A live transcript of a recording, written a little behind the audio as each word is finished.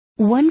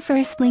1.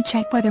 Firstly,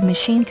 check whether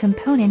machine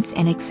components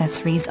and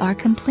accessories are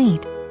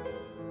complete.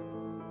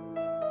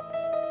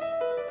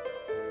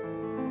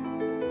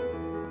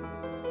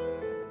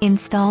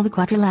 Install the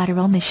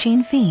quadrilateral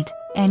machine feet,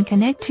 and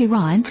connect 2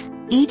 rods,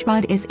 each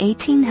rod is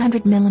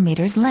 1800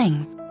 mm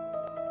length.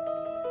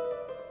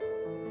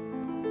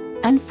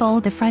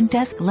 Unfold the front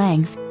desk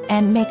legs,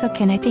 and make a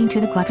connecting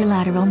to the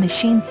quadrilateral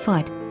machine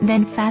foot,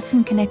 then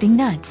fasten connecting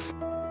nuts.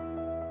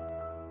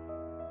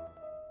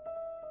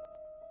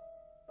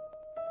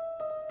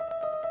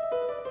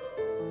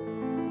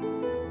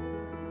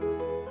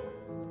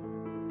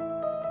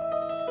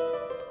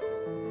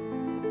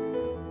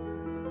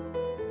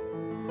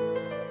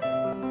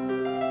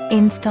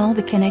 Install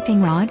the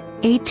connecting rod,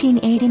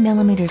 1880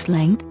 mm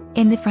length,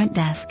 in the front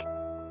desk.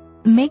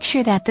 Make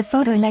sure that the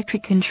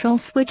photoelectric control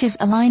switch is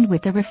aligned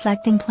with the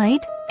reflecting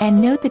plate,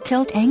 and note the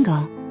tilt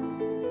angle.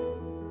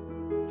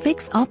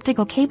 Fix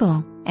optical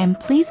cable, and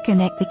please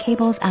connect the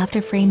cables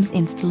after frames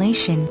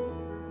installation.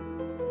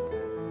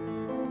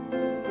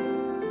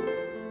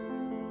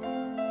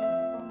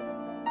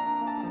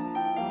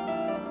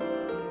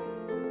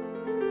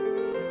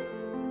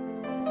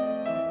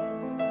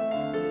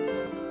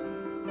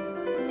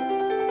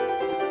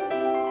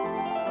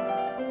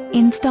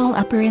 Install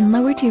upper and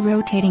lower 2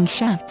 rotating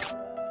shafts.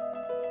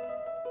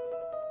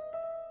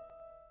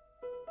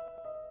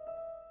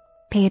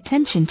 Pay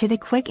attention to the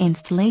quick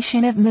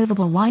installation of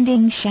movable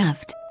winding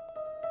shaft.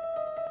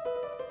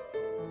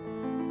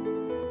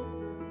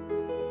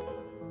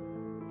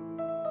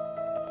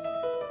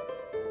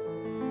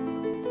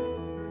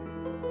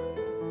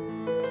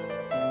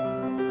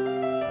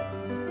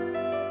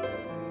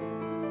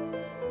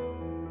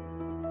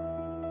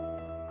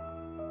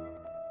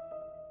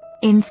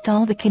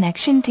 Install the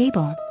connection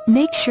table,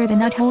 make sure the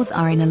nut holes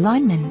are in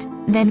alignment,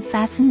 then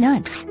fasten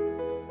nuts.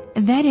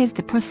 That is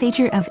the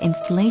procedure of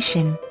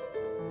installation.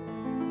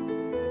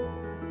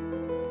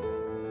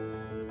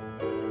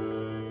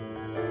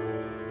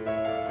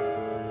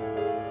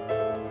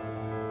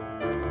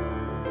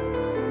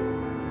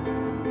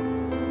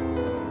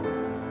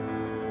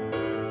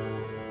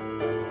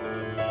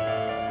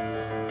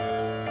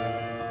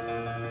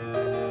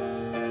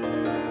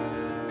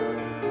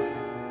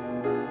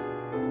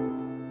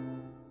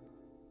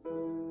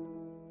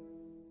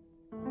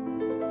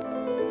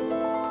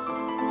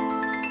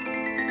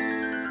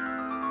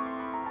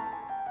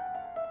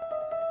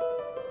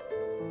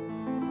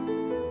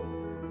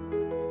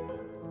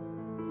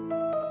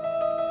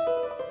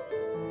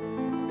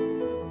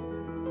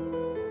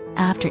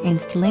 After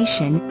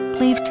installation,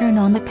 please turn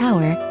on the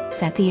power,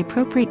 set the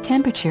appropriate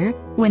temperature.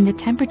 When the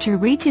temperature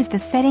reaches the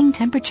setting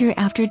temperature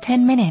after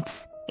 10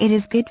 minutes, it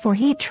is good for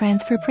heat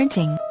transfer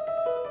printing.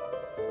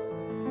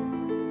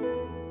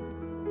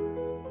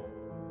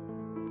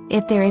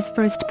 If there is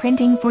first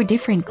printing for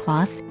different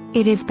cloth,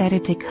 it is better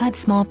to cut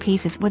small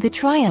pieces with a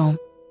trowel.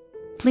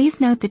 Please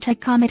note the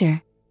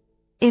tachometer.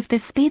 If the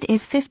speed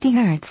is 50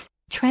 Hz,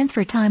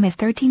 transfer time is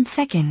 13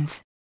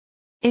 seconds.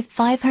 If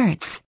 5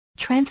 Hz,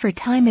 transfer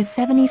time is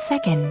 70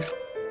 seconds.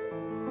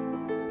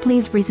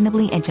 Please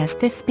reasonably adjust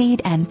the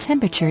speed and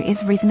temperature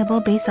is reasonable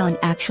based on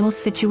actual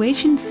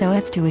situations so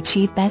as to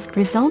achieve best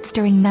results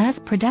during mass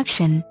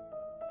production.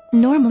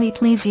 Normally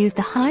please use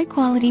the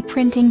high-quality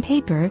printing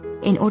paper,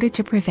 in order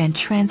to prevent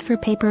transfer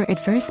paper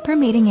adverse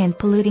permeating and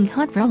polluting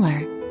hot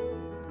roller.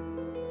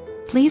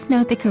 Please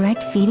note the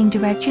correct feeding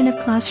direction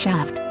of cloth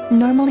shaft.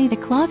 Normally the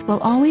cloth will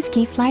always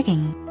keep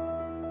flagging.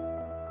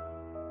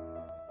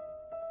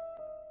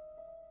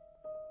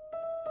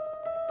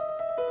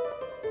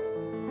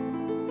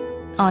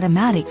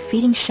 Automatic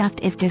feeding shaft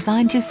is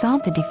designed to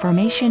solve the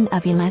deformation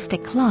of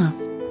elastic cloth.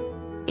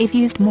 If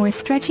used more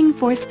stretching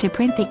force to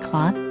print the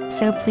cloth,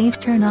 so please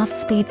turn off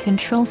speed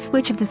control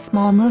switch of the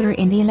small motor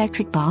in the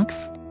electric box,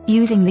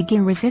 using the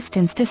gear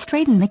resistance to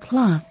straighten the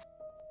cloth.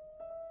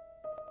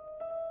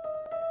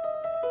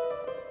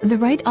 The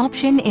right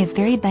option is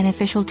very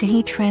beneficial to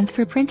heat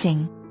transfer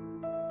printing.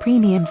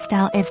 Premium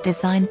style is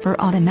designed for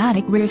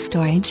automatic rear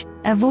storage,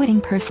 avoiding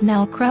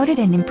personnel crowded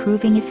and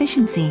improving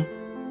efficiency.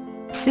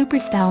 Super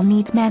style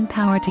needs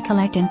manpower to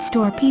collect and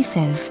store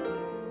pieces.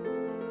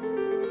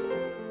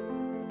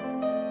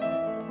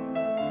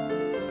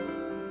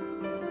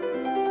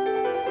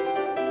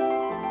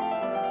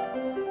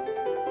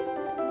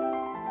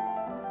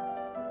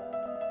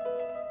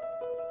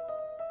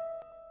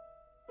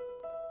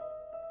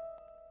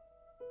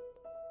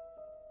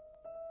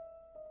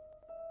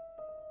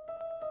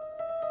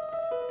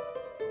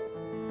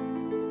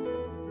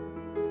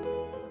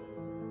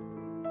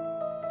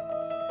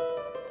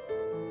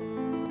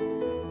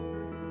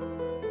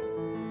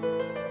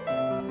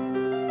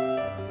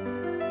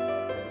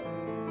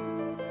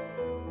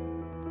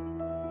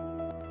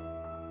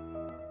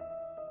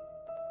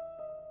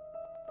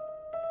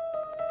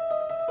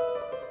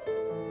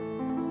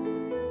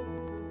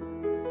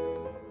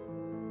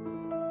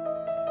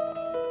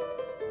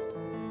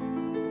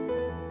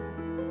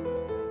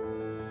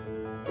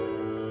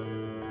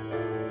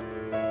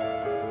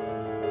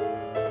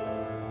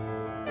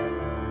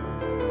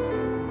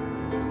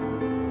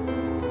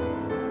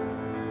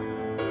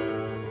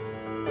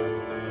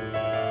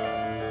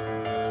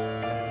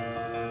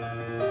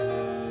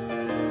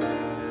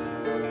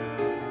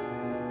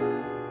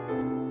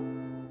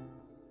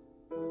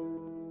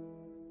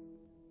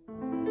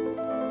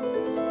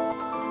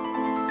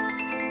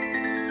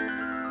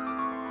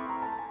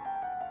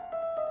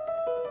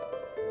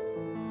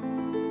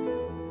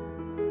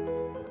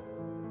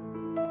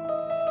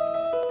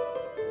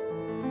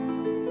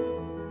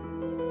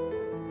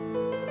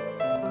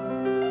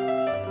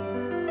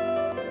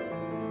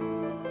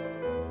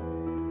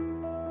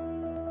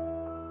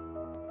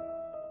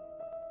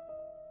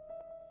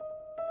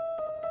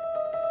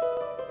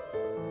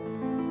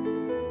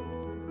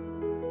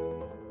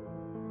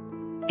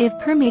 If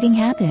permitting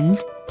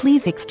happens,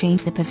 please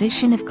exchange the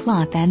position of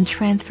cloth and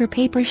transfer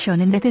paper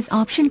shown in that this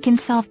option can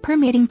solve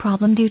permitting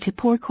problem due to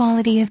poor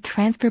quality of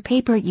transfer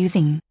paper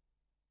using.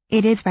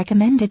 It is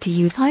recommended to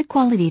use high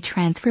quality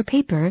transfer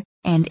paper,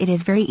 and it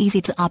is very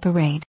easy to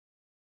operate.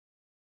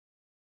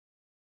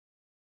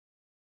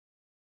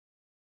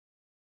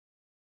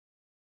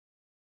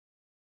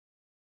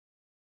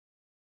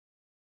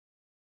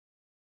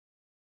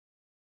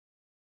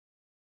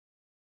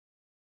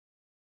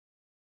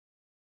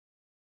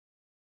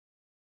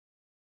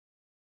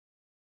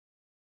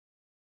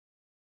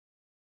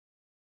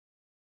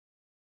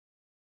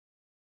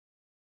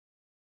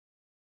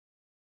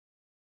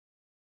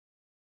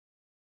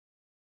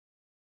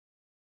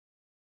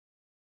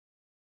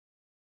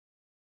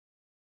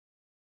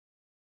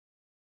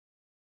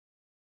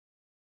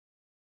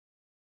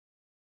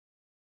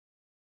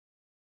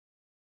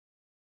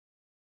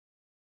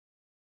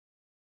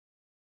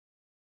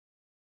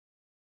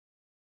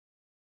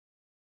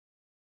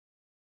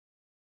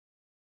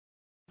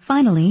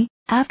 Finally,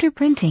 after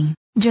printing,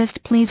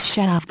 just please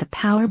shut off the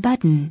power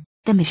button.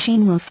 The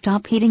machine will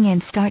stop heating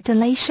and start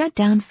delay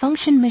shutdown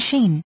function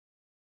machine.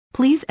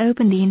 Please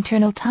open the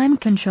internal time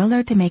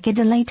controller to make a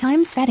delay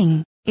time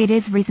setting. It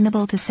is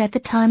reasonable to set the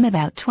time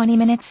about 20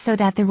 minutes so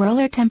that the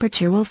roller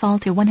temperature will fall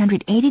to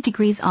 180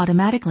 degrees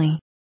automatically.